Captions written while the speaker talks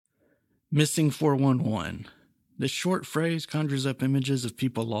Missing 411. This short phrase conjures up images of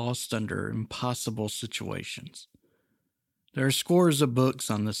people lost under impossible situations. There are scores of books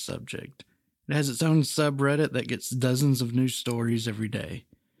on this subject. It has its own subreddit that gets dozens of new stories every day.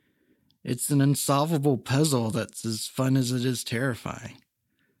 It's an unsolvable puzzle that's as fun as it is terrifying.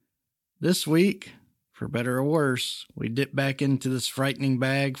 This week, for better or worse, we dip back into this frightening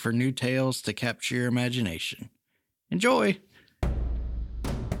bag for new tales to capture your imagination. Enjoy!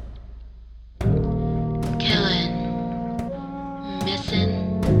 Killing,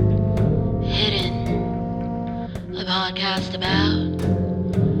 missing, hidden. A podcast about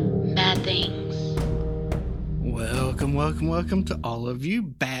bad things. Welcome to all of you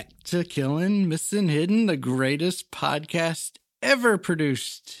back to Killing, Missing, Hidden, the greatest podcast ever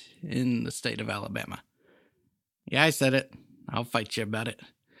produced in the state of Alabama. Yeah, I said it. I'll fight you about it.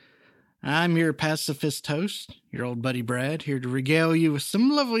 I'm your pacifist host, your old buddy Brad, here to regale you with some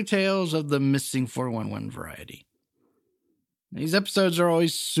lovely tales of the missing 411 variety. These episodes are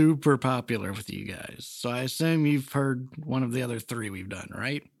always super popular with you guys, so I assume you've heard one of the other three we've done,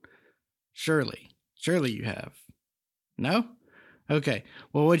 right? Surely you have. No? Okay,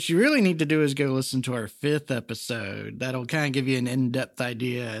 well, what you really need to do is go listen to our 5th episode. That'll kind of give you an in-depth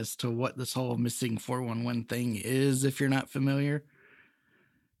idea as to what this whole missing 411 thing is, if you're not familiar.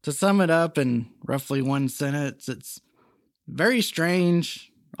 To sum it up in roughly one sentence, it's very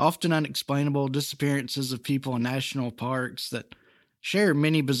strange, often unexplainable disappearances of people in national parks that share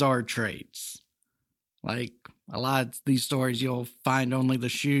many bizarre traits. Like a lot of these stories, you'll find only the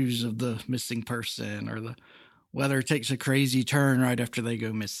shoes of the missing person, or the weather takes a crazy turn right after they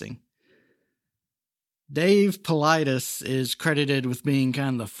go missing. Dave Paulides is credited with being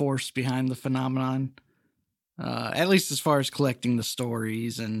kind of the force behind the phenomenon. At least as far as collecting the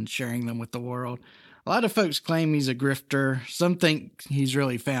stories and sharing them with the world. A lot of folks claim he's a grifter. Some think he's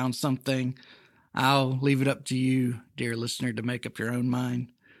really found something. I'll leave it up to you, dear listener, to make up your own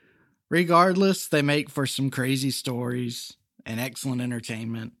mind. Regardless, they make for some crazy stories and excellent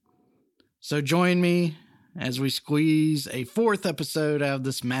entertainment. So join me as we squeeze a 4th episode out of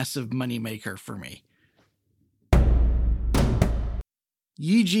this massive moneymaker for me.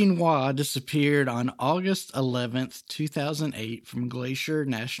 Yijin Hua disappeared on August 11th, 2008 from Glacier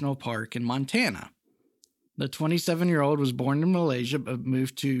National Park in Montana. The 27-year-old was born in Malaysia but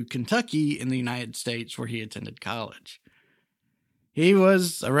moved to Kentucky in the United States where he attended college. He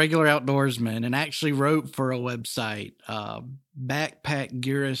was a regular outdoorsman and actually wrote for a website,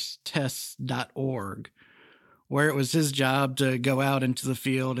 backpackgearistest.org, where it was his job to go out into the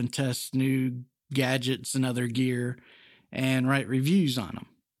field and test new gadgets and other gear and write reviews on them.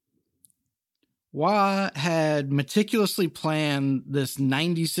 Hua had meticulously planned this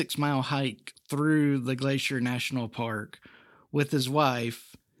 96-mile hike through the Glacier National Park with his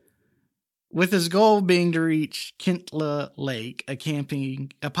wife, with his goal being to reach Kintla Lake, a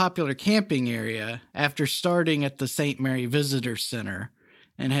popular camping area, after starting at the St. Mary Visitor Center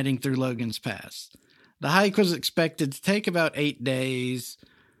and heading through Logan's Pass. The hike was expected to take about 8 days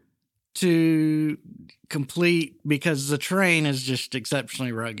to complete because the terrain is just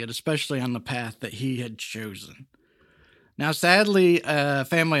exceptionally rugged, especially on the path that he had chosen. Now, sadly, a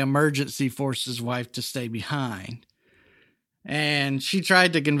family emergency forced his wife to stay behind, and she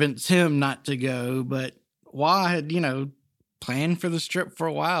tried to convince him not to go, but Hua had, planned for this trip for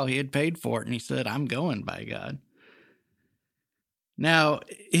a while. He had paid for it, and he said, "I'm going, by God." Now,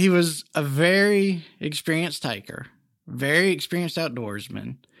 he was a very experienced hiker, very experienced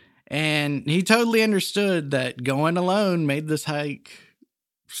outdoorsman, and he totally understood that going alone made this hike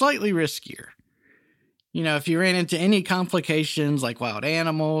slightly riskier. If you ran into any complications like wild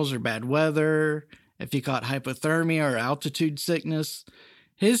animals or bad weather, if you caught hypothermia or altitude sickness,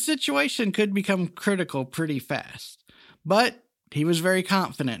 his situation could become critical pretty fast. But he was very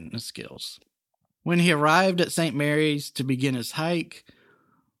confident in his skills. When he arrived at St. Mary's to begin his hike,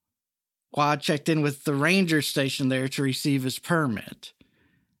 Hua checked in with the ranger station there to receive his permit.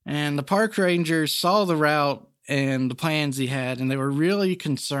 And the park rangers saw the route and the plans he had, and they were really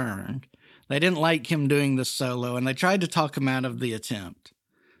concerned. They didn't like him doing this solo, and they tried to talk him out of the attempt.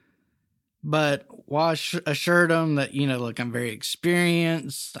 But Hua assured him that, look, I'm very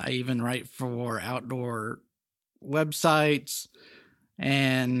experienced. I even write for outdoor websites,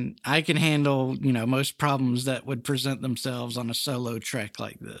 and I can handle, most problems that would present themselves on a solo trek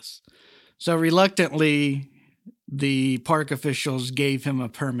like this. So reluctantly, the park officials gave him a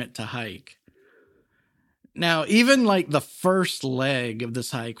permit to hike. Now, even the first leg of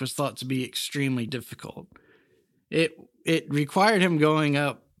this hike was thought to be extremely difficult. It required him going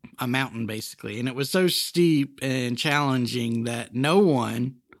up a mountain, basically, and it was so steep and challenging that no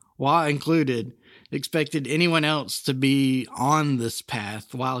one Wah included, expected anyone else to be on this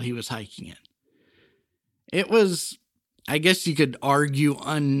path while he was hiking it. It was, I guess you could argue,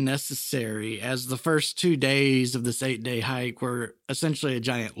 unnecessary, as the first 2 days of this 8-day hike were essentially a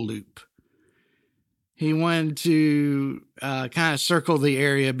giant loop. He wanted to kind of circle the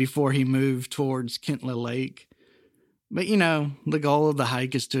area before he moved towards Kintla Lake. But, the goal of the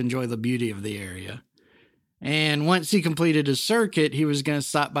hike is to enjoy the beauty of the area. And once he completed his circuit, he was going to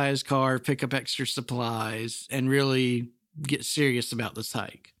stop by his car, pick up extra supplies, and really get serious about this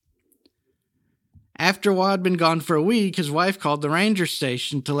hike. After Wah had been gone for a week, his wife called the ranger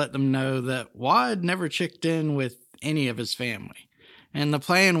station to let them know that Wah had never checked in with any of his family. And the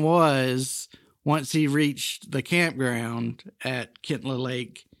plan was, once he reached the campground at Kintla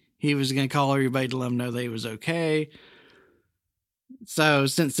Lake, he was going to call everybody to let them know that he was okay. So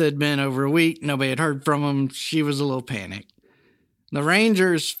since it had been over a week, nobody had heard from him, she was a little panicked. The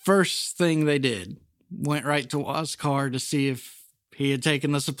Rangers, first thing they did, went right to Wah's car to see if he had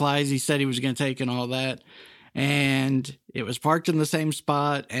taken the supplies he said he was going to take and all that. And it was parked in the same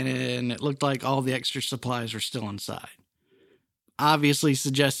spot, and it looked like all the extra supplies were still inside. Obviously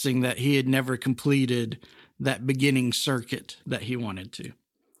suggesting that he had never completed that beginning circuit that he wanted to.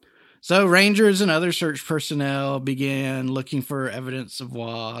 So rangers and other search personnel began looking for evidence of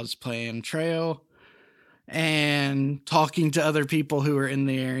Wah's planned trail and talking to other people who were in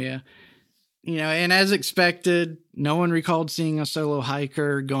the area. And as expected, no one recalled seeing a solo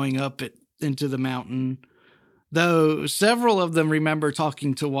hiker going up into the mountain, though several of them remember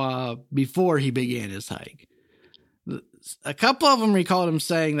talking to Wah before he began his hike. A couple of them recalled him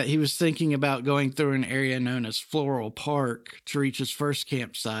saying that he was thinking about going through an area known as Floral Park to reach his first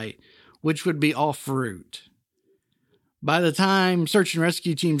campsite, which would be off route. By the time search and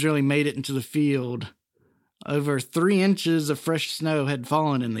rescue teams really made it into the field, over 3 inches of fresh snow had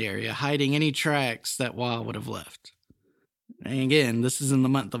fallen in the area, hiding any tracks that Wah would have left. And again, this is in the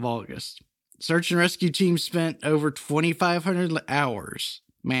month of August. Search and rescue teams spent over 2,500 hours,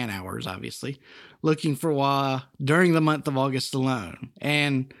 man hours obviously, looking for Wah during the month of August alone.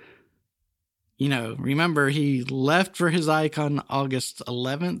 And, remember, he left for his hike on August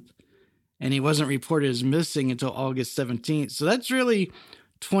 11th, and he wasn't reported as missing until August 17th. So that's really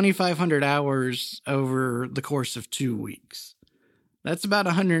 2,500 hours over the course of 2 weeks. That's about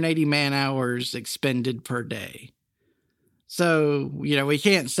 180 man hours expended per day. So, we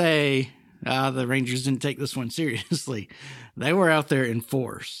can't say the Rangers didn't take this one seriously. They were out there in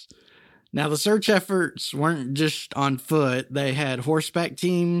force. Now, the search efforts weren't just on foot. They had horseback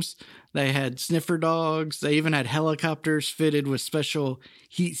teams. They had sniffer dogs. They even had helicopters fitted with special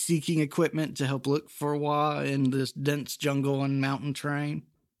heat-seeking equipment to help look for Wah in this dense jungle and mountain terrain.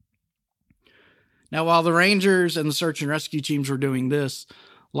 Now, while the Rangers and the search and rescue teams were doing this,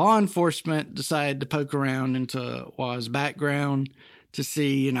 law enforcement decided to poke around into Wah's background to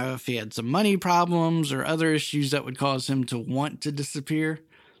see, if he had some money problems or other issues that would cause him to want to disappear.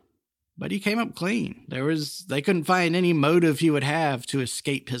 But he came up clean. They couldn't find any motive he would have to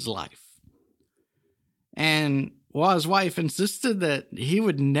escape his life. And Wah's wife insisted that he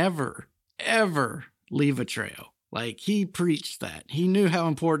would never, ever leave a trail. He preached that. He knew how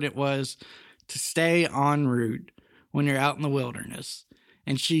important it was to stay en route when you're out in the wilderness.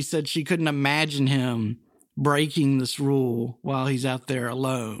 And she said she couldn't imagine him breaking this rule while he's out there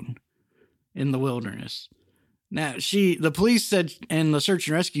alone in the wilderness. Now, the police said, and the search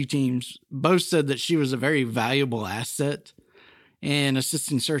and rescue teams both said that she was a very valuable asset in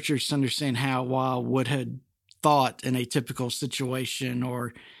assisting searchers to understand how Wah would have thought in a typical situation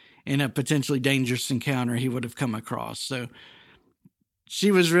or in a potentially dangerous encounter he would have come across. So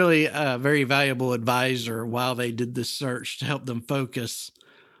she was really a very valuable advisor while they did this search to help them focus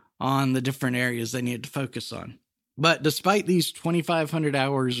on the different areas they needed to focus on. But despite these 2,500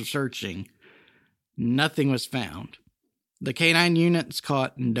 hours of searching, nothing was found. The canine units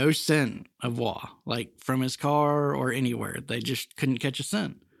caught no scent of Wah, from his car or anywhere. They just couldn't catch a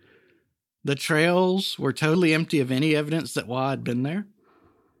scent. The trails were totally empty of any evidence that Wah had been there.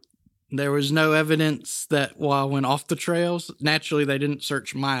 There was no evidence that Wah went off the trails. Naturally, they didn't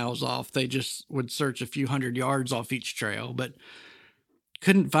search miles off. They just would search a few hundred yards off each trail, but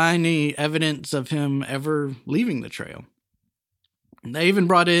couldn't find any evidence of him ever leaving the trail. They even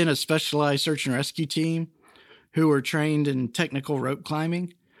brought in a specialized search and rescue team who were trained in technical rope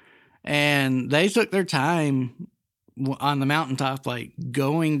climbing, and they took their time on the mountaintop,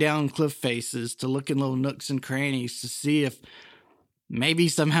 going down cliff faces to look in little nooks and crannies to see if maybe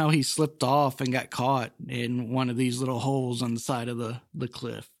somehow he slipped off and got caught in one of these little holes on the side of the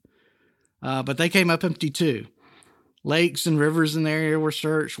cliff. But they came up empty too. Lakes and rivers in the area were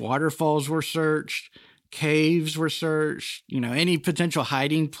searched. Waterfalls were searched. Caves were searched. Any potential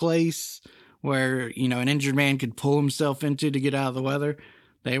hiding place where, an injured man could pull himself into to get out of the weather,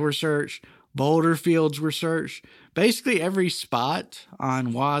 they were searched. Boulder fields were searched. Basically every spot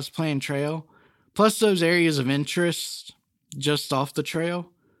on Waugh's planned trail, plus those areas of interest just off the trail,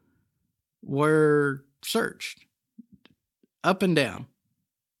 were searched. Up and down.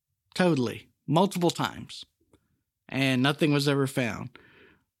 Totally. Multiple times. And nothing was ever found.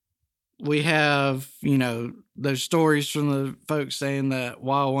 We have, those stories from the folks saying that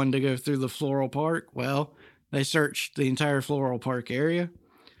Waugh wanted to go through the Floral Park. Well, they searched the entire Floral Park area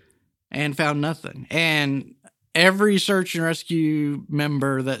and found nothing. And every search and rescue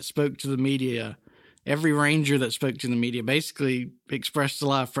member that spoke to the media, every ranger that spoke to the media, basically expressed a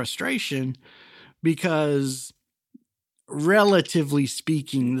lot of frustration because, relatively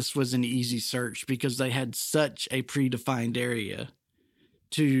speaking, this was an easy search because they had such a predefined area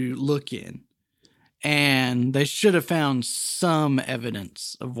to look in. And they should have found some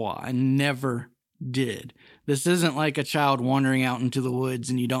evidence of Waugh and never did. This isn't like a child wandering out into the woods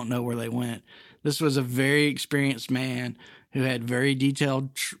and you don't know where they went. This was a very experienced man who had very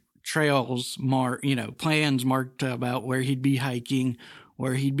detailed trails plans marked about where he'd be hiking,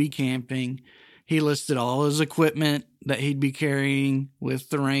 where he'd be camping. He listed all his equipment that he'd be carrying with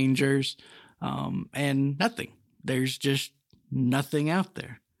the Rangers, and nothing. There's just nothing out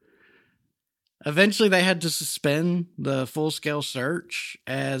there. Eventually, they had to suspend the full-scale search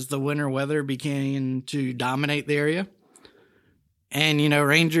as the winter weather began to dominate the area. And,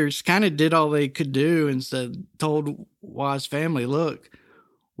 Rangers kind of did all they could do and told Waugh's family, look,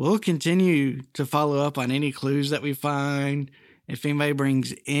 we'll continue to follow up on any clues that we find. If anybody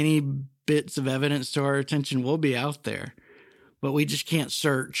brings any bits of evidence to our attention, we'll be out there. But we just can't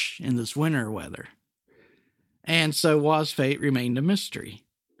search in this winter weather. And so Waugh's fate remained a mystery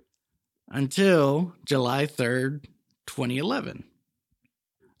until July 3rd, 2011.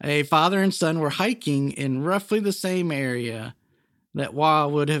 A father and son were hiking in roughly the same area that Waugh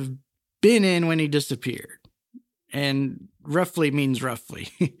would have been in when he disappeared. And roughly means roughly.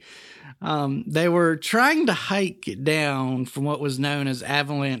 They were trying to hike down from what was known as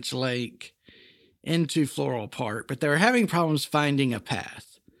Avalanche Lake into Floral Park, but they were having problems finding a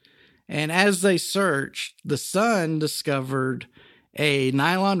path. And as they searched, the son discovered a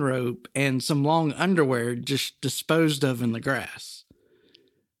nylon rope and some long underwear just disposed of in the grass.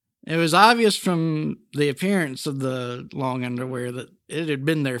 It was obvious from the appearance of the long underwear that it had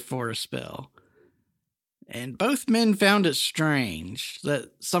been there for a spell. And both men found it strange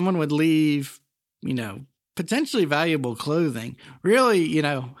that someone would leave, potentially valuable clothing. Really,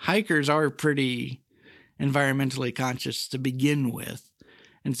 hikers are pretty environmentally conscious to begin with.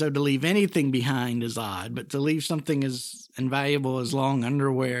 And so to leave anything behind is odd, but to leave something as invaluable as long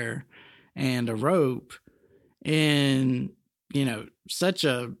underwear and a rope in, such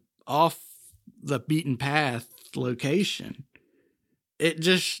a off the beaten path location, it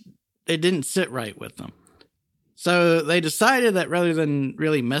didn't sit right with them. So they decided that rather than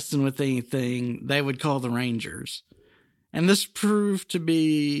really messing with anything, they would call the Rangers. And this proved to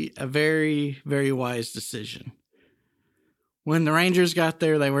be a very, very wise decision. When the Rangers got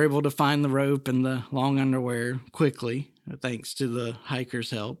there, they were able to find the rope and the long underwear quickly, thanks to the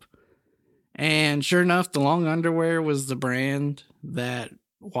hikers' help. And sure enough, the long underwear was the brand that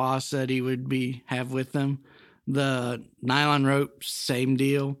Waugh said he would have with him. The nylon rope, same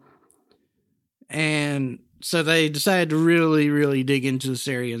deal. And so they decided to really, really dig into this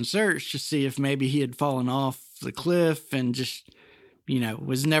area and search to see if maybe he had fallen off the cliff and just,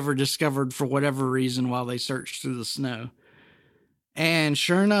 was never discovered for whatever reason while they searched through the snow. And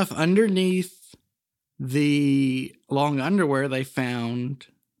sure enough, underneath the long underwear, they found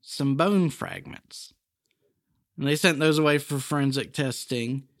some bone fragments. And they sent those away for forensic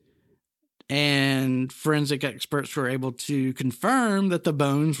testing. And forensic experts were able to confirm that the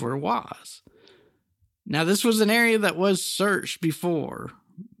bones were Waugh's. Now, this was an area that was searched before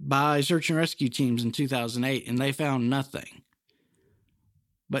by search and rescue teams in 2008, and they found nothing.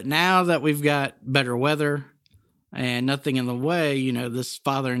 But now that we've got better weather and nothing in the way, this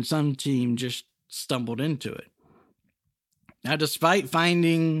father and son team just stumbled into it. Now, despite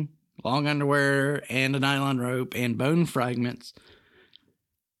finding long underwear and a nylon rope and bone fragments,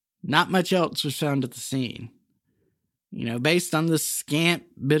 not much else was found at the scene. Based on this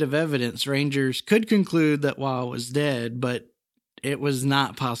scant bit of evidence, Rangers could conclude that Waugh was dead, but it was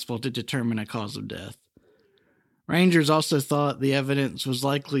not possible to determine a cause of death. Rangers also thought the evidence was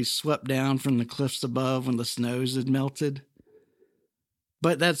likely swept down from the cliffs above when the snows had melted.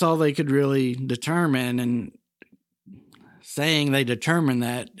 But that's all they could really determine, and saying they determined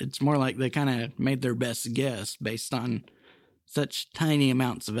that. It's more like they kind of made their best guess based on such tiny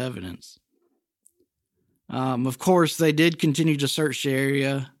amounts of evidence. Of course, they did continue to search the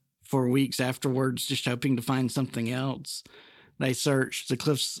area for weeks afterwards, just hoping to find something else. They searched the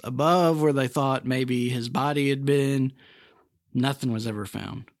cliffs above where they thought maybe his body had been. Nothing was ever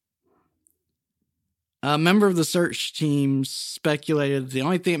found. A member of the search team speculated the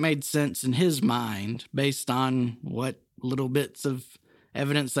only thing that made sense in his mind, based on what little bits of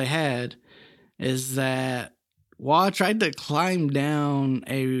evidence they had, is that Waugh tried to climb down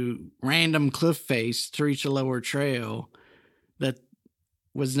a random cliff face to reach a lower trail that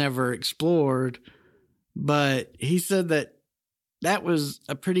was never explored, but he said that was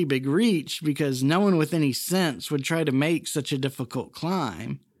a pretty big reach because no one with any sense would try to make such a difficult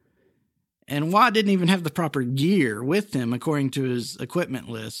climb. And Waugh didn't even have the proper gear with him, according to his equipment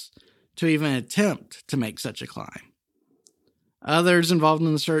list, to even attempt to make such a climb. Others involved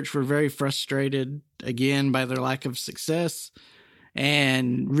in the search were very frustrated, again, by their lack of success,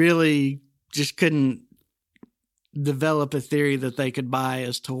 and really just couldn't develop a theory that they could buy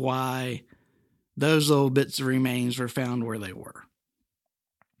as to why those little bits of remains were found where they were.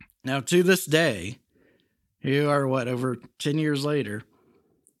 Now, to this day, here are over 10 years later,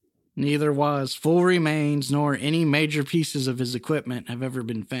 neither Waugh's full remains nor any major pieces of his equipment have ever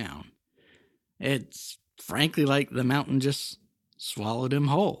been found. It's frankly like the mountain just swallowed him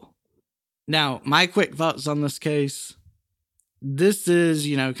whole. Now, my quick thoughts on this case. This is,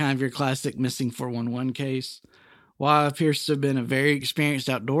 kind of your classic missing 411 case. Waugh appears to have been a very experienced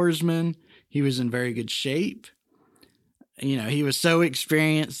outdoorsman. He was in very good shape. He was so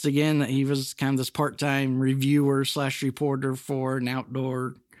experienced, again, that he was kind of this part-time reviewer / reporter for an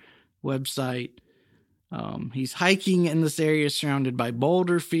outdoor website. He's hiking in this area surrounded by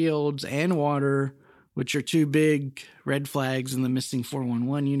boulder fields and water, which are two big red flags in the missing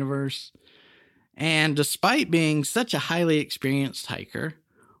 411 universe. And despite being such a highly experienced hiker,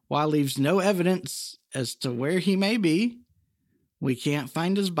 Waugh leaves no evidence as to where he may be. We can't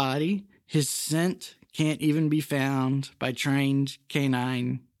find his body. His scent can't even be found by trained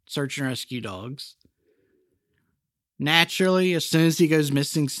canine search and rescue dogs. Naturally, as soon as he goes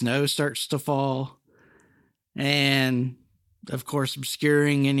missing, snow starts to fall. And, of course,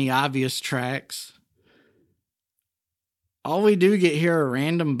 obscuring any obvious tracks. All we do get here are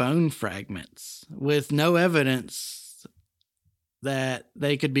random bone fragments with no evidence that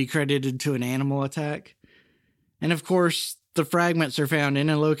they could be credited to an animal attack. And of course, the fragments are found in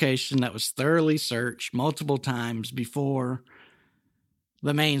a location that was thoroughly searched multiple times before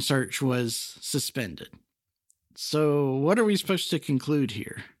the main search was suspended. So what are we supposed to conclude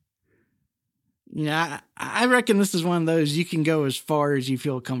here? I reckon this is one of those you can go as far as you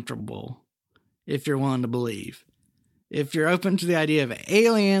feel comfortable if you're willing to believe. If you're open to the idea of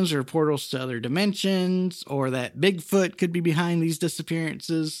aliens or portals to other dimensions, or that Bigfoot could be behind these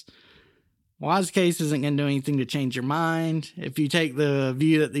disappearances, Waugh's case isn't going to do anything to change your mind. If you take the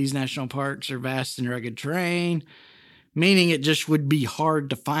view that these national parks are vast and rugged terrain, meaning it just would be hard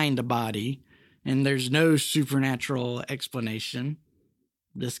to find a body, and there's no supernatural explanation,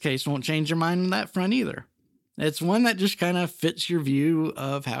 this case won't change your mind on that front either. It's one that just kind of fits your view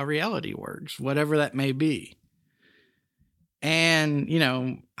of how reality works, whatever that may be. And,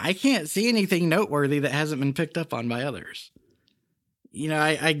 I can't see anything noteworthy that hasn't been picked up on by others.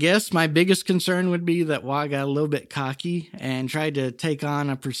 I guess my biggest concern would be that Waugh got a little bit cocky and tried to take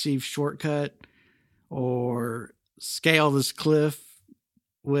on a perceived shortcut or scale this cliff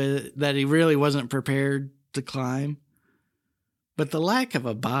that he really wasn't prepared to climb. But the lack of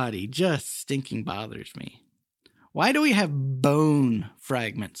a body just stinking bothers me. Why do we have bone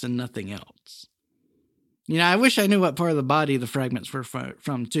fragments and nothing else? I wish I knew what part of the body the fragments were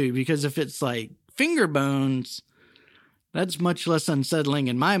from too, because if it's like finger bones, that's much less unsettling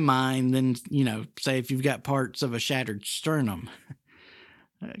in my mind than, say if you've got parts of a shattered sternum.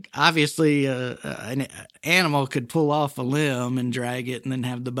 Obviously, an animal could pull off a limb and drag it and then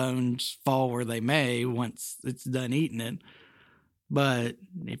have the bones fall where they may once it's done eating it. But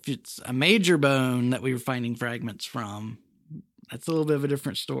if it's a major bone that we were finding fragments from, that's a little bit of a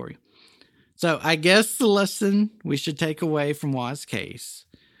different story. So I guess the lesson we should take away from Waugh's case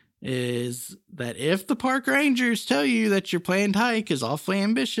is that if the park rangers tell you that your planned hike is awfully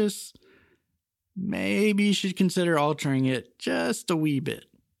ambitious, maybe you should consider altering it just a wee bit.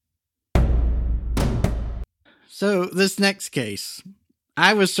 So this next case,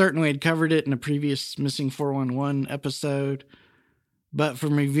 I was certain we had covered it in a previous Missing 411 episode, but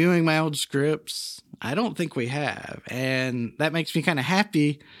from reviewing my old scripts, I don't think we have. And that makes me kind of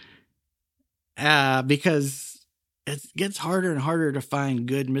happy because it gets harder and harder to find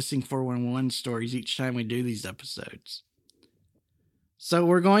good missing 411 stories each time we do these episodes. So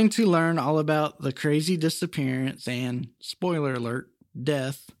we're going to learn all about the crazy disappearance and, spoiler alert,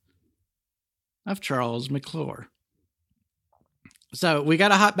 death of Charles McClure. So we got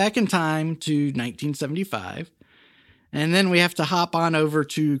to hop back in time to 1975, and then we have to hop on over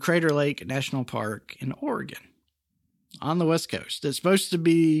to Crater Lake National Park in Oregon on the West Coast. It's supposed to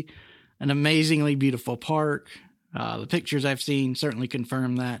be an amazingly beautiful park. The pictures I've seen certainly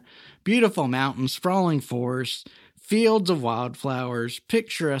confirm that. Beautiful mountains, sprawling forests, fields of wildflowers,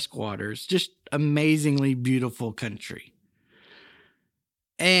 picturesque waters, just amazingly beautiful country.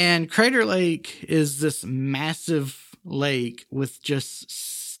 And Crater Lake is this massive lake with just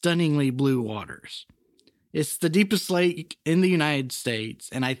stunningly blue waters. It's the deepest lake in the United States,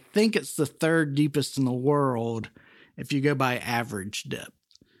 and I think it's the third deepest in the world if you go by average depth.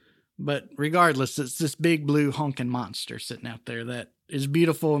 But regardless, it's this big blue honking monster sitting out there that is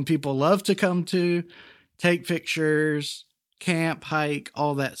beautiful and people love to come to, take pictures, camp, hike,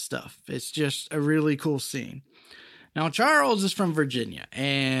 all that stuff. It's just a really cool scene. Now, Charles is from Virginia,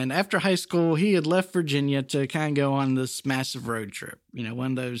 and after high school, he had left Virginia to kind of go on this massive road trip. You know,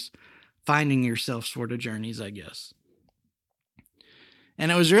 one of those finding yourself sort of journeys, I guess.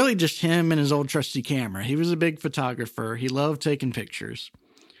 And it was really just him and his old trusty camera. He was a big photographer. He loved taking pictures.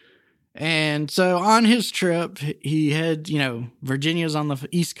 And so on his trip, he had, Virginia's on the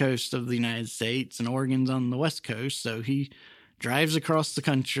east coast of the United States and Oregon's on the west coast. So he drives across the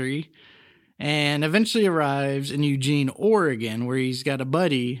country and eventually arrives in Eugene, Oregon, where he's got a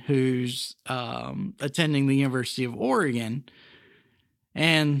buddy who's attending the University of Oregon.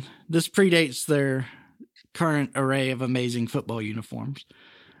 And this predates their current array of amazing football uniforms.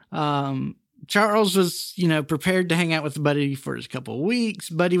 Charles was, prepared to hang out with Buddy for a couple of weeks,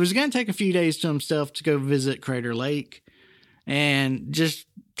 but he was going to take a few days to himself to go visit Crater Lake and just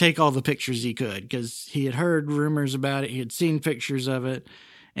take all the pictures he could, because he had heard rumors about it, he had seen pictures of it,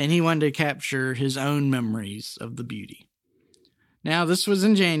 and he wanted to capture his own memories of the beauty. Now, this was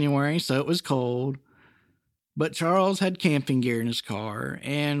in January, so it was cold, but Charles had camping gear in his car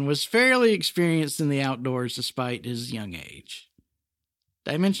and was fairly experienced in the outdoors despite his young age.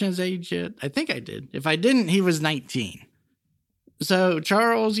 Did I mention his age yet? I think I did. If I didn't, he was 19. So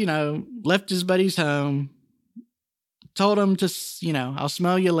Charles, left his buddy's home, told him to, I'll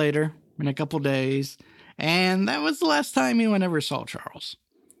smell you later in a couple days. And that was the last time anyone ever saw Charles.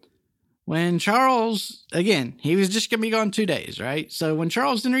 When Charles, again, he was just going to be gone 2 days, right? So when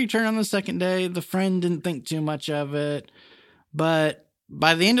Charles didn't return on the second day, the friend didn't think too much of it. But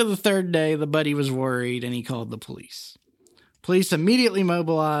by the end of the third day, the buddy was worried and he called the police. Police immediately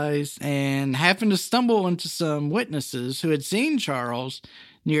mobilized and happened to stumble into some witnesses who had seen Charles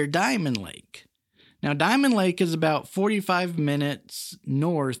near Diamond Lake. Now, Diamond Lake is about 45 minutes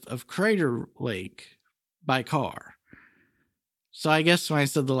north of Crater Lake by car. So I guess when I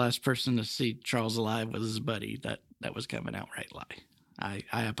said the last person to see Charles alive was his buddy, that was kind of an outright lie.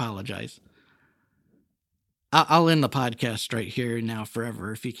 I apologize. I'll end the podcast right here and now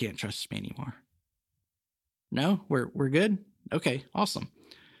forever if you can't trust me anymore. No? We're good? Okay, awesome.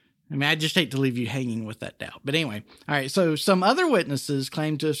 I mean, I just hate to leave you hanging with that doubt. But anyway, all right, so some other witnesses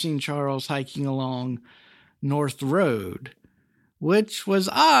claim to have seen Charles hiking along North Road, which was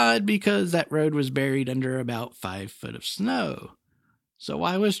odd because that road was buried under about 5 foot of snow. So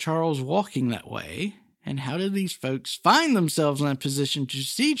why was Charles walking that way? And how did these folks find themselves in a position to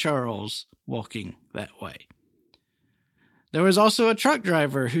see Charles walking that way? There was also a truck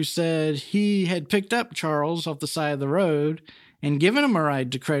driver who said he had picked up Charles off the side of the road and given him a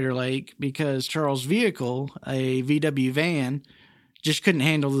ride to Crater Lake because Charles' vehicle, a VW van, just couldn't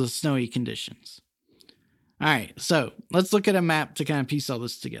handle the snowy conditions. All right, so let's look at a map to kind of piece all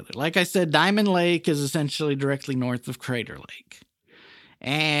this together. Like I said, Diamond Lake is essentially directly north of Crater Lake.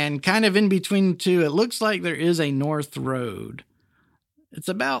 And kind of in between the two, it looks like there is a North Road. It's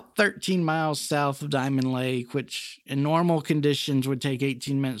about 13 miles south of Diamond Lake, which in normal conditions would take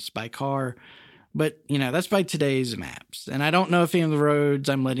 18 minutes by car. But, that's by today's maps. And I don't know if any of the roads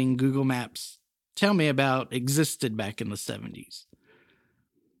I'm letting Google Maps tell me about existed back in the 70s.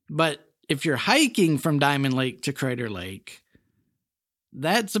 But if you're hiking from Diamond Lake to Crater Lake,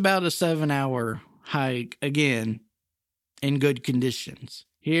 that's about a 7-hour hike, again, in good conditions.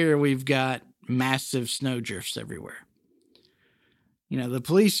 Here we've got massive snow drifts everywhere. The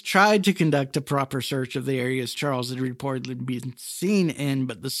police tried to conduct a proper search of the areas Charles had reportedly been seen in,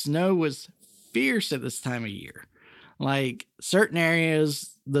 but the snow was fierce at this time of year. Like, certain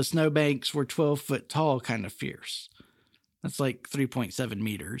areas, the snowbanks were 12 foot tall, kind of fierce. That's like 3.7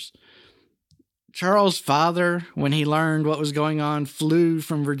 meters. Charles' father, when he learned what was going on, flew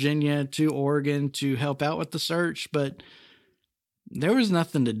from Virginia to Oregon to help out with the search, but there was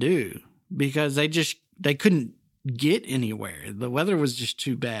nothing to do because they couldn't get anywhere. The weather was just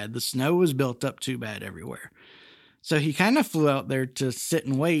too bad. The snow was built up too bad everywhere. So he kind of flew out there to sit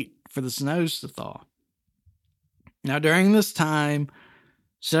and wait for the snows to thaw. Now, during this time,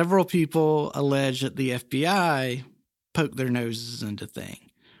 several people allege that the FBI poked their noses into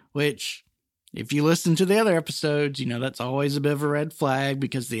things, which, if you listen to the other episodes, you know that's always a bit of a red flag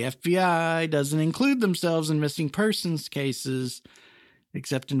because the FBI doesn't include themselves in missing persons cases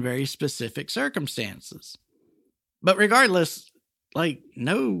except in very specific circumstances. But regardless,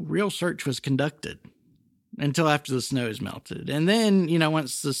 no real search was conducted until after the snows melted. And then,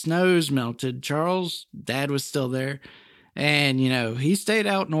 once the snows melted, Charles' dad was still there. And, he stayed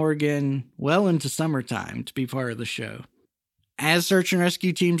out in Oregon well into summertime to be part of the show. As search and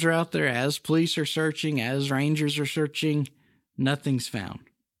rescue teams are out there, as police are searching, as rangers are searching, nothing's found.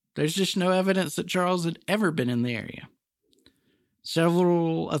 There's just no evidence that Charles had ever been in the area.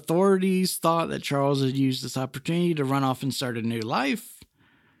 Several authorities thought that Charles had used this opportunity to run off and start a new life.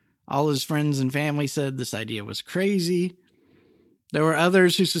 All his friends and family said this idea was crazy. There were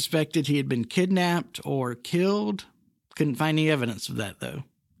others who suspected he had been kidnapped or killed. Couldn't find any evidence of that, though.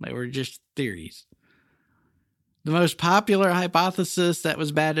 They were just theories. The most popular hypothesis that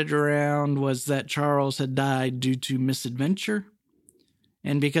was batted around was that Charles had died due to misadventure.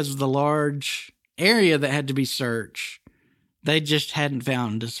 And because of the large area that had to be searched, they just hadn't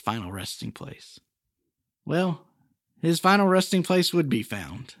found his final resting place. Well, his final resting place would be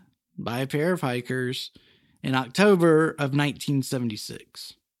found by a pair of hikers in October of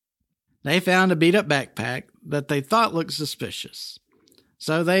 1976. They found a beat-up backpack that they thought looked suspicious.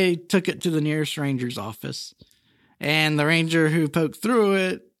 So they took it to the nearest ranger's office, and the ranger who poked through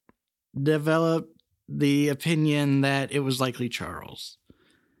it developed the opinion that it was likely Charles.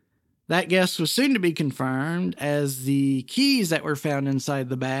 That guess was soon to be confirmed as the keys that were found inside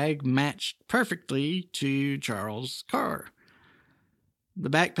the bag matched perfectly to Charles' car. The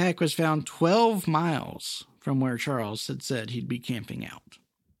backpack was found 12 miles from where Charles had said he'd be camping out.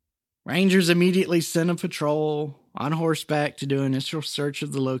 Rangers immediately sent a patrol on horseback to do an initial search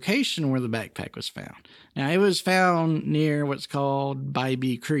of the location where the backpack was found. Now, it was found near what's called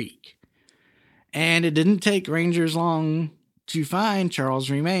Bybee Creek. And it didn't take rangers long to find Charles'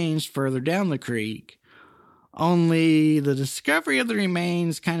 remains further down the creek. Only the discovery of the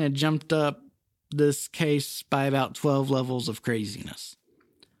remains kind of jumped up this case by about 12 levels of craziness.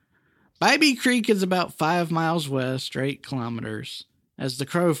 Bybee Creek is about 5 miles west, or 8 kilometers, as the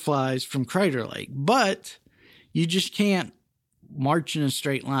crow flies from Crater Lake. But you just can't march in a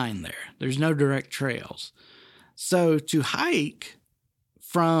straight line there. There's no direct trails. So to hike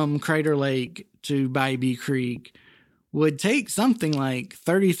from Crater Lake to Bybee Creek would take something like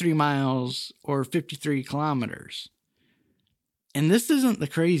 33 miles or 53 kilometers. And this isn't the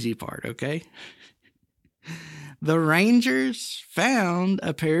crazy part, okay? The rangers found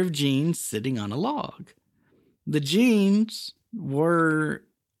a pair of jeans sitting on a log. The jeans were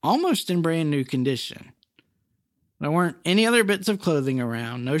almost in brand new condition. There weren't any other bits of clothing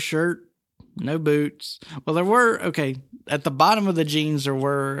around. No shirt, no boots. Well, there were, at the bottom of the jeans there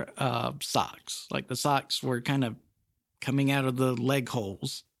were socks. Like the socks were kind of coming out of the leg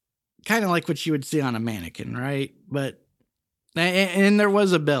holes. Kind of like what you would see on a mannequin, right? And there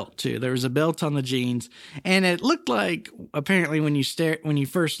was a belt too. There was a belt on the jeans. And it looked like, apparently when you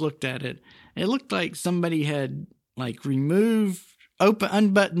first looked at it, it looked like somebody had unbuttoned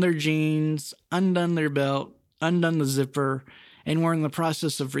their jeans, undone their belt, undone the zipper, and were in the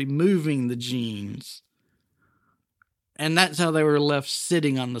process of removing the jeans. And that's how they were left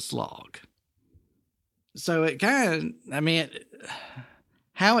sitting on this log. So it kind of,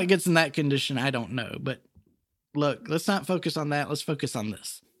 how it gets in that condition, I don't know. But look, let's not focus on that. Let's focus on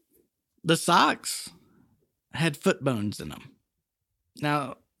this. The socks had foot bones in them.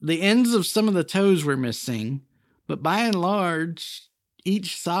 Now, the ends of some of the toes were missing, but by and large,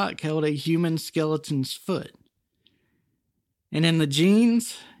 each sock held a human skeleton's foot. And in the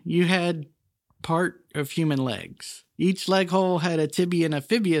jeans, you had part of human legs. Each leg hole had a tibia and a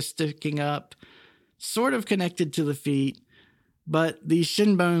fibia sticking up, sort of connected to the feet, but these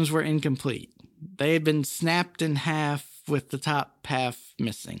shin bones were incomplete. They had been snapped in half with the top half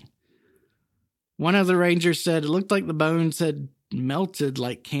missing. One of the rangers said it looked like the bones had melted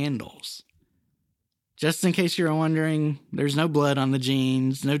like candles. Just in case you're wondering, there's no blood on the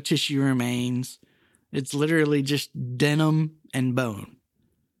jeans, no tissue remains. It's literally just denim and bone.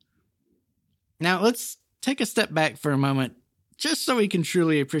 Now let's take a step back for a moment just so we can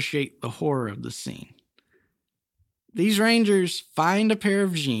truly appreciate the horror of the scene. These rangers find a pair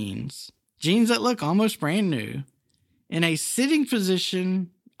of jeans that look almost brand new, in a sitting position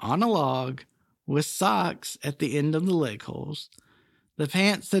on a log with socks at the end of the leg holes. The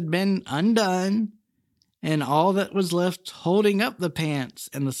pants had been undone, and all that was left holding up the pants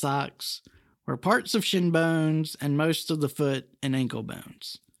and the socks were parts of shin bones and most of the foot and ankle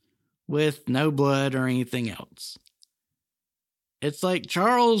bones, with no blood or anything else. It's like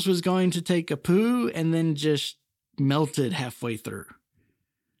Charles was going to take a poo and then just melted halfway through.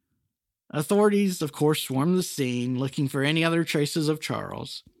 Authorities, of course, swarmed the scene, looking for any other traces of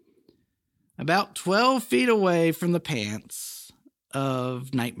Charles. About 12 feet away from the pants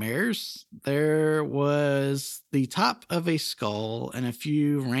of Nightmares, there was the top of a skull and a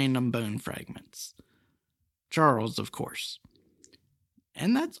few random bone fragments. Charles, of course.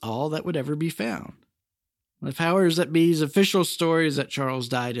 And that's all that would ever be found. The powers that be's official story is that Charles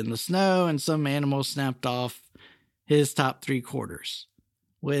died in the snow and some animal snapped off his top 3/4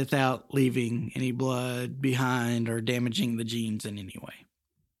 without leaving any blood behind or damaging the jeans in any way.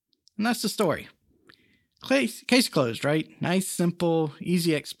 And that's the story. Case closed, right? Nice, simple,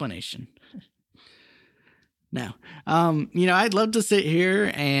 easy explanation. Now, I'd love to sit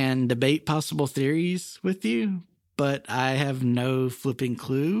here and debate possible theories with you, but I have no flipping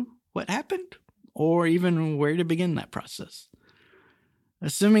clue what happened or even where to begin that process.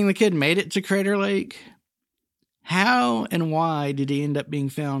 Assuming the kid made it to Crater Lake, how and why did he end up being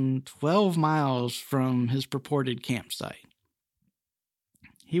found 12 miles from his purported campsite?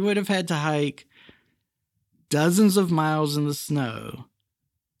 He would have had to hike dozens of miles in the snow,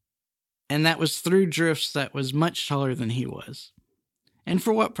 and that was through drifts that was much taller than he was. And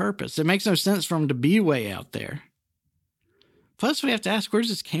for what purpose? It makes no sense for him to be way out there. Plus, we have to ask, where's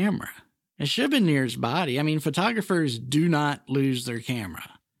his camera? It should have been near his body. I mean, photographers do not lose their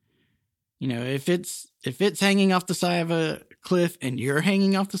camera. If it's hanging off the side of a cliff and you're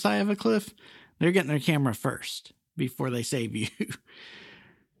hanging off the side of a cliff, they're getting their camera first before they save you.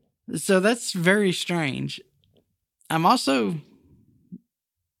 So that's very strange. I'm also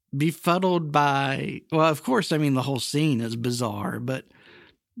befuddled by, of course, the whole scene is bizarre, but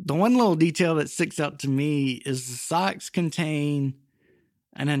the one little detail that sticks out to me is the socks contain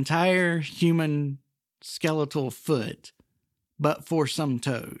an entire human skeletal foot, but for some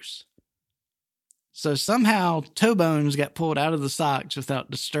toes. So somehow toe bones got pulled out of the socks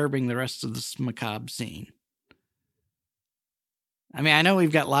without disturbing the rest of this macabre scene. I know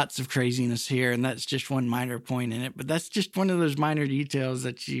we've got lots of craziness here, and that's just one minor point in it, but that's just one of those minor details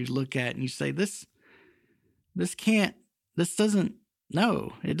that you look at and you say, it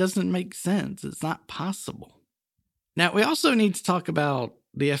doesn't make sense. It's not possible. Now, we also need to talk about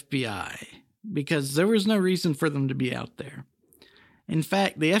the FBI, because there was no reason for them to be out there. In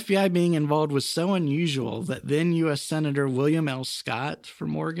fact, the FBI being involved was so unusual that then U.S. Senator William L. Scott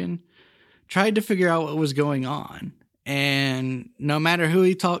from Oregon tried to figure out what was going on. And no matter who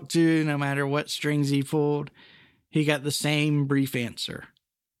he talked to, no matter what strings he pulled, he got the same brief answer.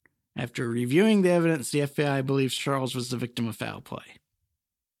 After reviewing the evidence, the FBI believes Charles was the victim of foul play.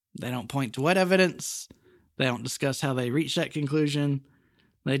 They don't point to what evidence. They don't discuss how they reached that conclusion.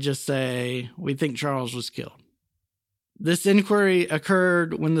 They just say, we think Charles was killed. This inquiry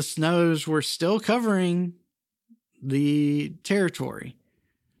occurred when the snows were still covering the territory.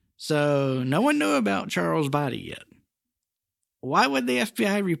 So no one knew about Charles' body yet. Why would the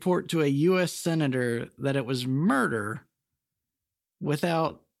FBI report to a U.S. senator that it was murder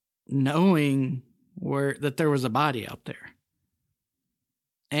without knowing that there was a body out there?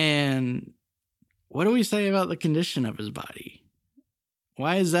 And what do we say about the condition of his body?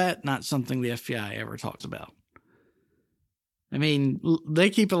 Why is that not something the FBI ever talks about? They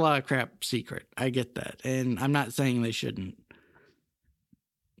keep a lot of crap secret. I get that. And I'm not saying they shouldn't.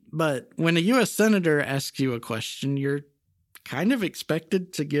 But when a U.S. senator asks you a question, you're kind of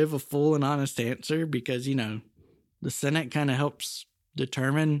expected to give a full and honest answer because, the Senate kind of helps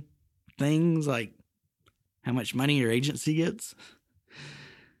determine things like how much money your agency gets.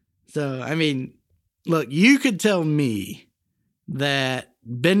 So, look, you could tell me that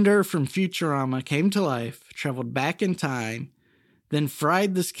Bender from Futurama came to life, traveled back in time, then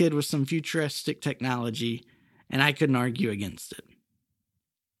fried this kid with some futuristic technology, and I couldn't argue against it.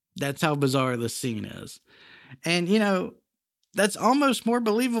 That's how bizarre this scene is. And, that's almost more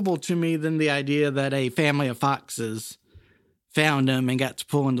believable to me than the idea that a family of foxes found him and got to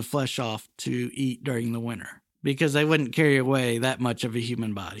pulling the flesh off to eat during the winter, because they wouldn't carry away that much of a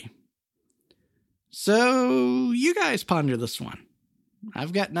human body. So you guys ponder this one.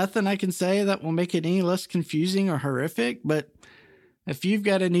 I've got nothing I can say that will make it any less confusing or horrific, but if you've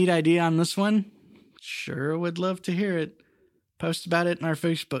got a neat idea on this one, sure would love to hear it. Post about it in our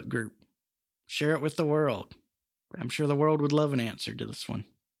Facebook group. Share it with the world. I'm sure the world would love an answer to this one.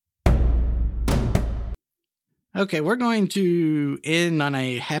 Okay, we're going to end on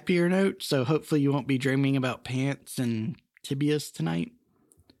a happier note, so hopefully you won't be dreaming about pants and tibias tonight.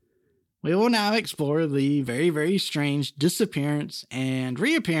 We will now explore the very, very strange disappearance and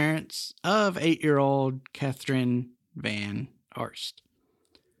reappearance of 8-year-old Catherine Van Arst.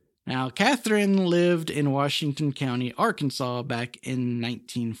 Now, Catherine lived in Washington County, Arkansas back in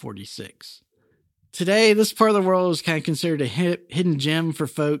 1946. Today, this part of the world is kind of considered a hidden gem for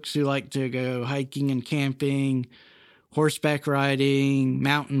folks who like to go hiking and camping, horseback riding,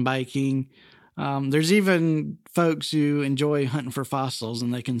 mountain biking. There's even folks who enjoy hunting for fossils,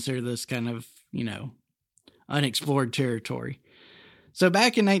 and they consider this kind of, unexplored territory. So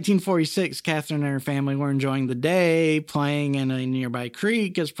back in 1946, Catherine and her family were enjoying the day playing in a nearby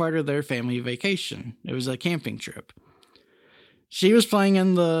creek as part of their family vacation. It was a camping trip. She was playing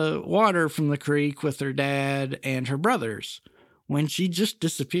in the water from the creek with her dad and her brothers when she just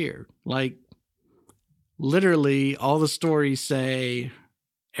disappeared. Like, literally, all the stories say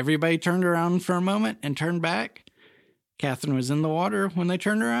everybody turned around for a moment and turned back. Catherine was in the water when they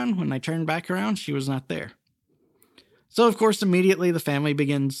turned around. When they turned back around, she was not there. So, of course, immediately the family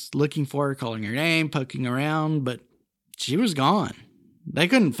begins looking for her, calling her name, poking around, but she was gone. They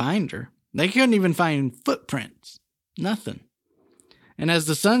couldn't find her. They couldn't even find footprints. Nothing. And as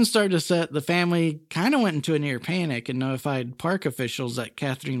the sun started to set, the family kind of went into a near panic and notified park officials that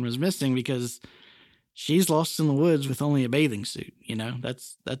Catherine was missing because she's lost in the woods with only a bathing suit.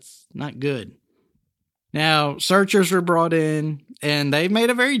 That's not good. Now, searchers were brought in, and they made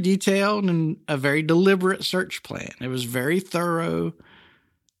a very detailed and a very deliberate search plan. It was very thorough,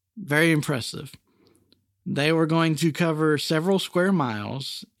 very impressive. They were going to cover several square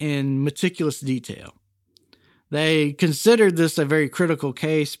miles in meticulous detail. They considered this a very critical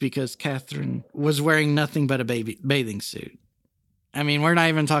case because Catherine was wearing nothing but a bathing suit. I mean, we're not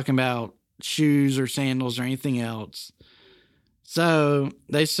even talking about shoes or sandals or anything else. So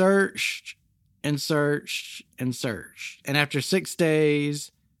they searched and searched and searched. And after 6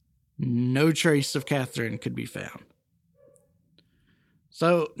 days, no trace of Catherine could be found.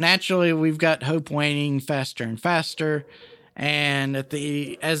 So naturally, we've got hope waning faster and faster. And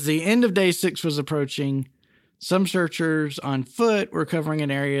as the end of day 6 was approaching, some searchers on foot were covering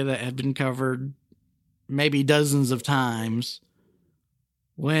an area that had been covered maybe dozens of times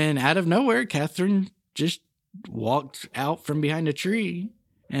when out of nowhere, Catherine just walked out from behind a tree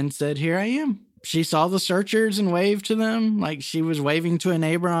and said, "Here I am." She saw the searchers and waved to them like she was waving to a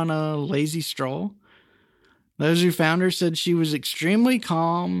neighbor on a lazy stroll. Those who found her said she was extremely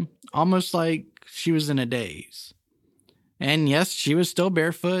calm, almost like she was in a daze. And yes, she was still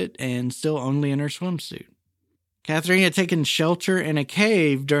barefoot and still only in her swimsuit. Catherine had taken shelter in a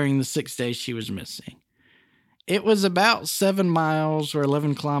cave during the 6 days she was missing. It was about 7 miles or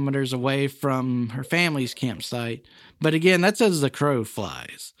 11 kilometers away from her family's campsite, but again, that's as the crow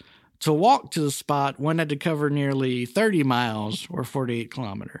flies. To walk to the spot, one had to cover nearly 30 miles or 48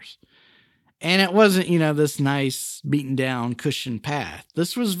 kilometers. And it wasn't, this nice beaten down cushioned path.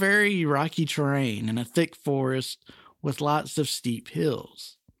 This was very rocky terrain in a thick forest with lots of steep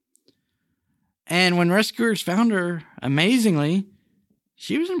hills. And when rescuers found her, amazingly,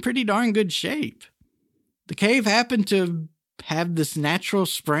 she was in pretty darn good shape. The cave happened to have this natural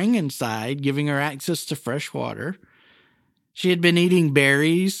spring inside, giving her access to fresh water. She had been eating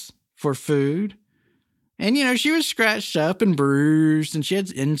berries for food. And, she was scratched up and bruised, and she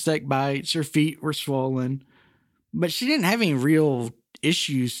had insect bites. Her feet were swollen. But she didn't have any real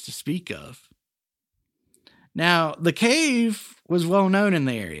issues to speak of. Now, the cave was well known in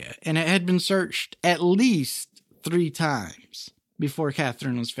the area, and it had been searched at least 3 times before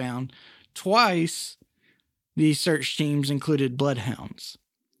Catherine was found. Twice, the search teams included bloodhounds.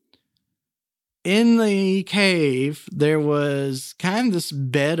 In the cave, there was kind of this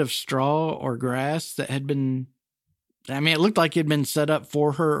bed of straw or grass that had been, it looked like it had been set up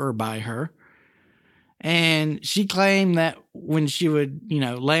for her or by her. And she claimed that when she would,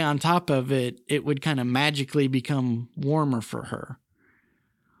 lay on top of it, it would kind of magically become warmer for her.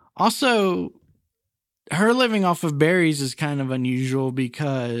 Also, her living off of berries is kind of unusual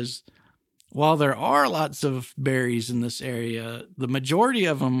because while there are lots of berries in this area, the majority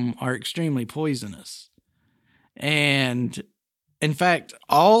of them are extremely poisonous. And in fact,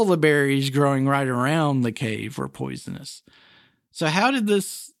 all the berries growing right around the cave were poisonous. So how did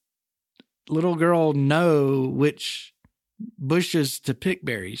this little girl know which bushes to pick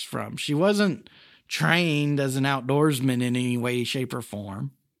berries from. She wasn't trained as an outdoorsman in any way, shape, or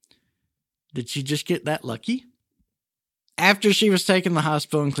form. Did she just get that lucky? After she was taken to the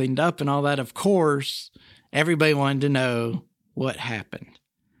hospital and cleaned up and all that, of course, everybody wanted to know what happened.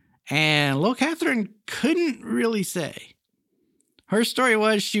 And little Catherine couldn't really say. Her story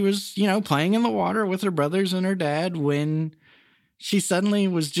was she was, playing in the water with her brothers and her dad when she suddenly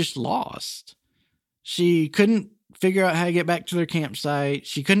was just lost. She couldn't figure out how to get back to their campsite.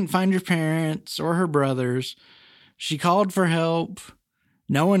 She couldn't find her parents or her brothers. She called for help.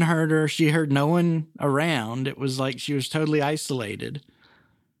 No one heard her. She heard no one around. It was like she was totally isolated.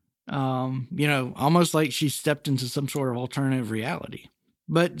 Almost like she stepped into some sort of alternative reality.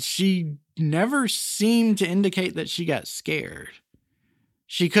 But she never seemed to indicate that she got scared.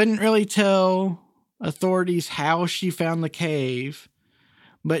 She couldn't really tell authorities how she found the cave,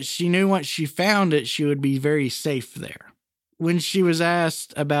 but she knew once she found it, she would be very safe there. When she was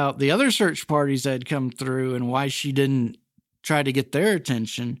asked about the other search parties that had come through and why she didn't try to get their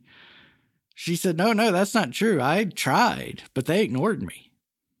attention, she said, no, that's not true. I tried, but they ignored me.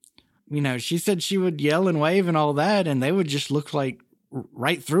 She said she would yell and wave and all that, and they would just look like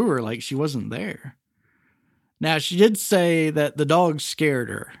right through her, like she wasn't there. Now, she did say that the dogs scared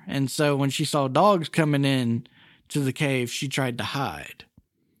her, and so when she saw dogs coming in to the cave, she tried to hide.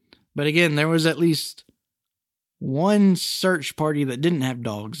 But again, there was at least one search party that didn't have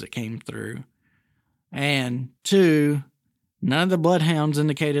dogs that came through, and 2, none of the bloodhounds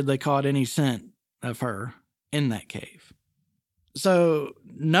indicated they caught any scent of her in that cave. So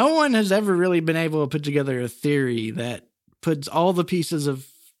no one has ever really been able to put together a theory that puts all the pieces of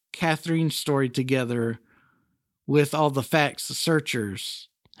Catherine's story together with all the facts the searchers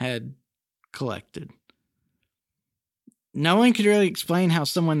had collected. No one could really explain how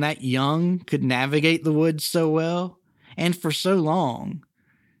someone that young could navigate the woods so well and for so long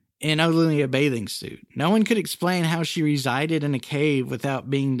in only a bathing suit. No one could explain how she resided in a cave without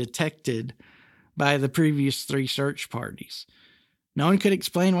being detected by the previous 3 search parties. No one could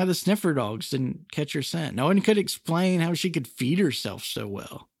explain why the sniffer dogs didn't catch her scent. No one could explain how she could feed herself so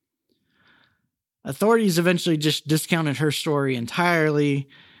well. Authorities eventually just discounted her story entirely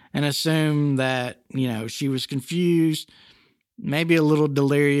and assumed that, she was confused, maybe a little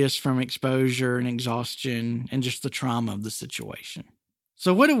delirious from exposure and exhaustion and just the trauma of the situation.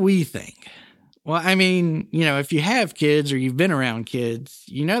 So what do we think? Well, if you have kids or you've been around kids,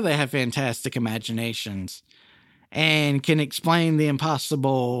 they have fantastic imaginations and can explain the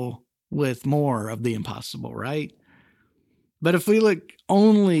impossible with more of the impossible, right? But if we look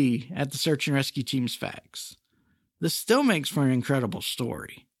only at the search and rescue team's facts, this still makes for an incredible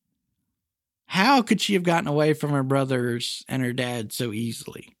story. How could she have gotten away from her brothers and her dad so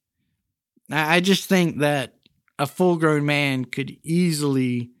easily? I just think that a full-grown man could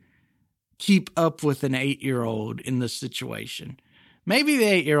easily keep up with an 8-year-old in this situation. Maybe the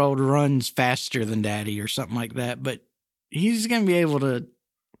 8-year-old runs faster than daddy or something like that, but he's going to be able to,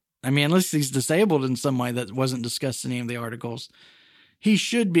 unless he's disabled in some way that wasn't discussed in any of the articles, he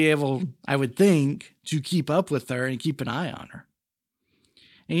should be able, I would think, to keep up with her and keep an eye on her.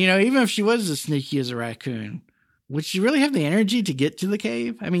 And, even if she was as sneaky as a raccoon, would she really have the energy to get to the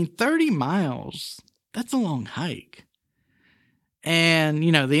cave? 30 miles, that's a long hike. And,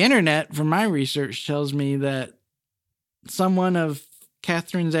 the internet, from my research, tells me that someone of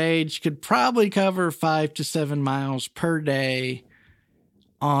Catherine's age could probably cover 5 to 7 miles per day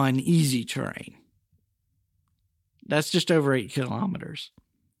on easy terrain. That's just over 8 kilometers.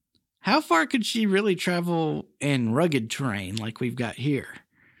 How far could she really travel in rugged terrain like we've got here?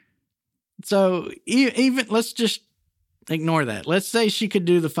 So even let's just ignore that. Let's say she could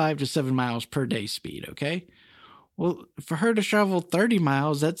do the 5 to 7 miles per day speed, okay? Well, for her to travel 30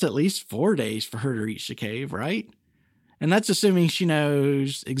 miles, that's at least 4 days for her to reach the cave, right? And that's assuming she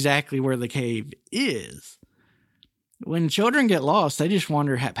knows exactly where the cave is. When children get lost, they just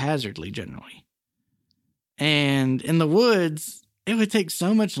wander haphazardly generally. And in the woods, it would take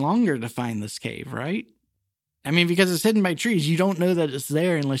so much longer to find this cave, right? Because it's hidden by trees, you don't know that it's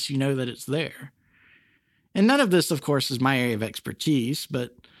there unless you know that it's there. And none of this, of course, is my area of expertise,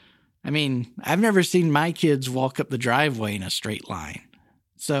 but I've never seen my kids walk up the driveway in a straight line.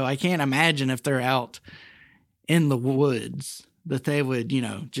 So I can't imagine if they're out in the woods that they would,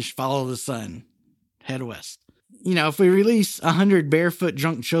 just follow the sun, head west. If we release 100 barefoot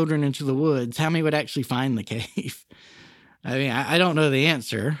drunk children into the woods, how many would actually find the cave? I don't know the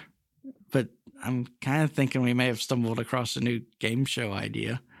answer, but I'm kind of thinking we may have stumbled across a new game show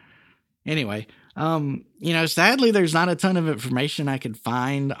idea. Anyway, sadly, there's not a ton of information I could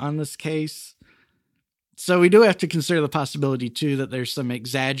find on this case. So we do have to consider the possibility, too, that there's some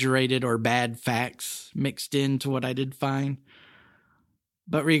exaggerated or bad facts mixed into what I did find.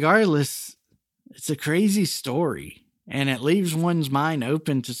 But regardless, it's a crazy story, and it leaves one's mind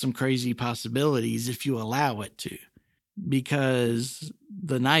open to some crazy possibilities if you allow it to. Because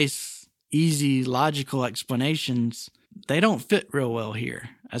the nice, easy, logical explanations, they don't fit real well here,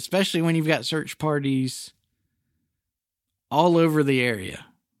 especially when you've got search parties all over the area.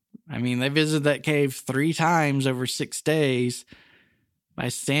 I mean, they visited that cave 3 times over 6 days. By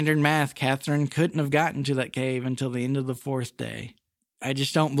standard math, Catherine couldn't have gotten to that cave until the end of the 4th day. I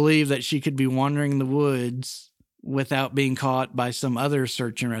just don't believe that she could be wandering the woods without being caught by some other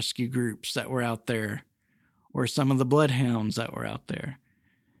search and rescue groups that were out there, or some of the bloodhounds that were out there.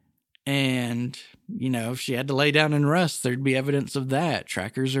 And, if she had to lay down and rest, there'd be evidence of that.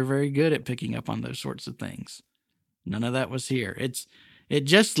 Trackers are very good at picking up on those sorts of things. None of that was here. It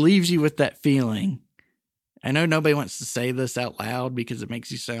just leaves you with that feeling. I know nobody wants to say this out loud because it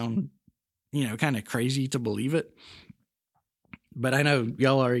makes you sound, kind of crazy to believe it. But I know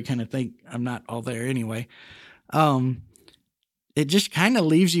y'all already kind of think I'm not all there anyway. It just kind of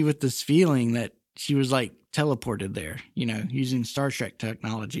leaves you with this feeling that she was like teleported there, using Star Trek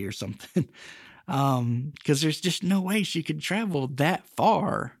technology or something. Because there's just no way she could travel that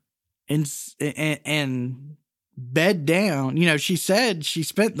far and bed down. She said she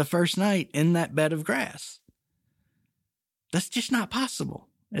spent the first night in that bed of grass. That's just not possible.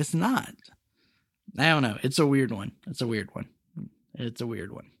 It's not. I don't know. It's a weird one.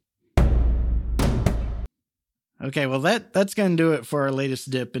 Okay, well, that's going to do it for our latest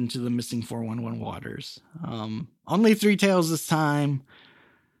dip into the missing 411 waters. Only 3 tales this time,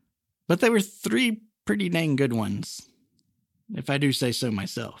 but they were 3 pretty dang good ones, if I do say so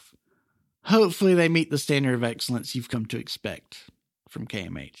myself. Hopefully they meet the standard of excellence you've come to expect from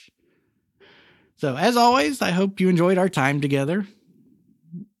KMH. So, as always, I hope you enjoyed our time together.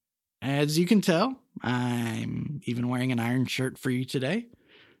 As you can tell, I'm even wearing an iron shirt for you today.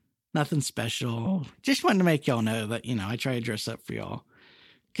 Nothing special. Just wanted to make y'all know that, I try to dress up for y'all.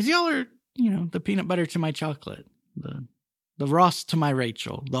 Because y'all are, the peanut butter to my chocolate. The Ross to my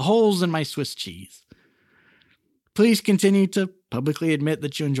Rachel. The holes in my Swiss cheese. Please continue to publicly admit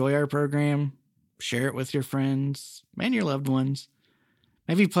that you enjoy our program. Share it with your friends and your loved ones.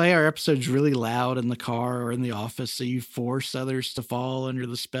 Maybe play our episodes really loud in the car or in the office so you force others to fall under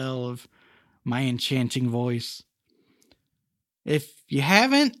the spell of my enchanting voice. If you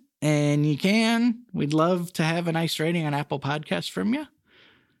haven't, and you can, we'd love to have a nice rating on Apple Podcasts from you.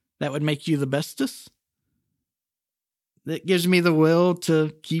 That would make you the bestest. That gives me the will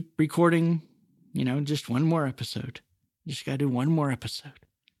to keep recording, just one more episode. Just got to do one more episode.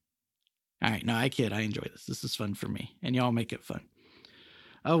 All right, no, I kid. I enjoy this. This is fun for me, and y'all make it fun.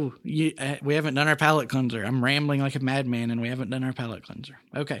 Oh, we haven't done our palate cleanser. I'm rambling like a madman, and we haven't done our palate cleanser.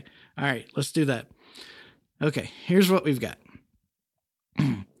 Okay, all right, let's do that. Okay, here's what we've got.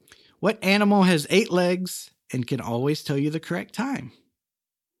 What animal has 8 legs and can always tell you the correct time?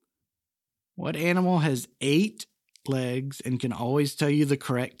 What animal has 8 legs and can always tell you the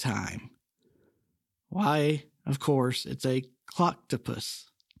correct time? Why, of course, it's a clocktopus.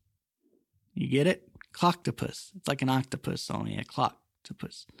 You get it? Clocktopus. It's like an octopus, only a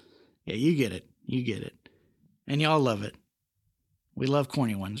clocktopus. Yeah, you get it. You get it. And y'all love it. We love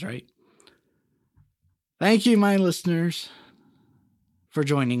corny ones, right? Thank you, my listeners, for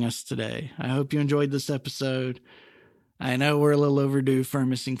joining us today. I hope you enjoyed this episode. I know we're a little overdue for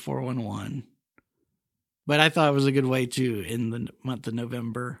Missing 411, but I thought it was a good way to end the month of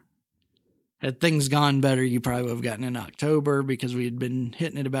November. Had things gone better, you probably would have gotten in October because we had been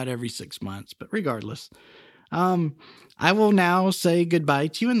hitting it about every 6 months. But regardless, I will now say goodbye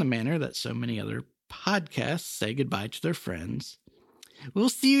to you in the manner that so many other podcasts say goodbye to their friends. We'll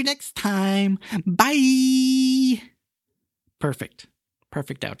see you next time. Bye. Perfect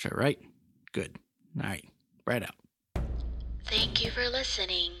outro, right? Good. All right. Right out. Thank you for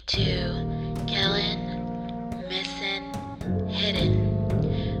listening to Kellen Missing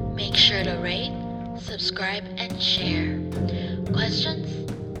Hidden. Make sure to rate, subscribe, and share. Questions?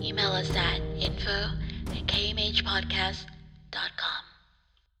 Email us at info@kmhpodcast.com.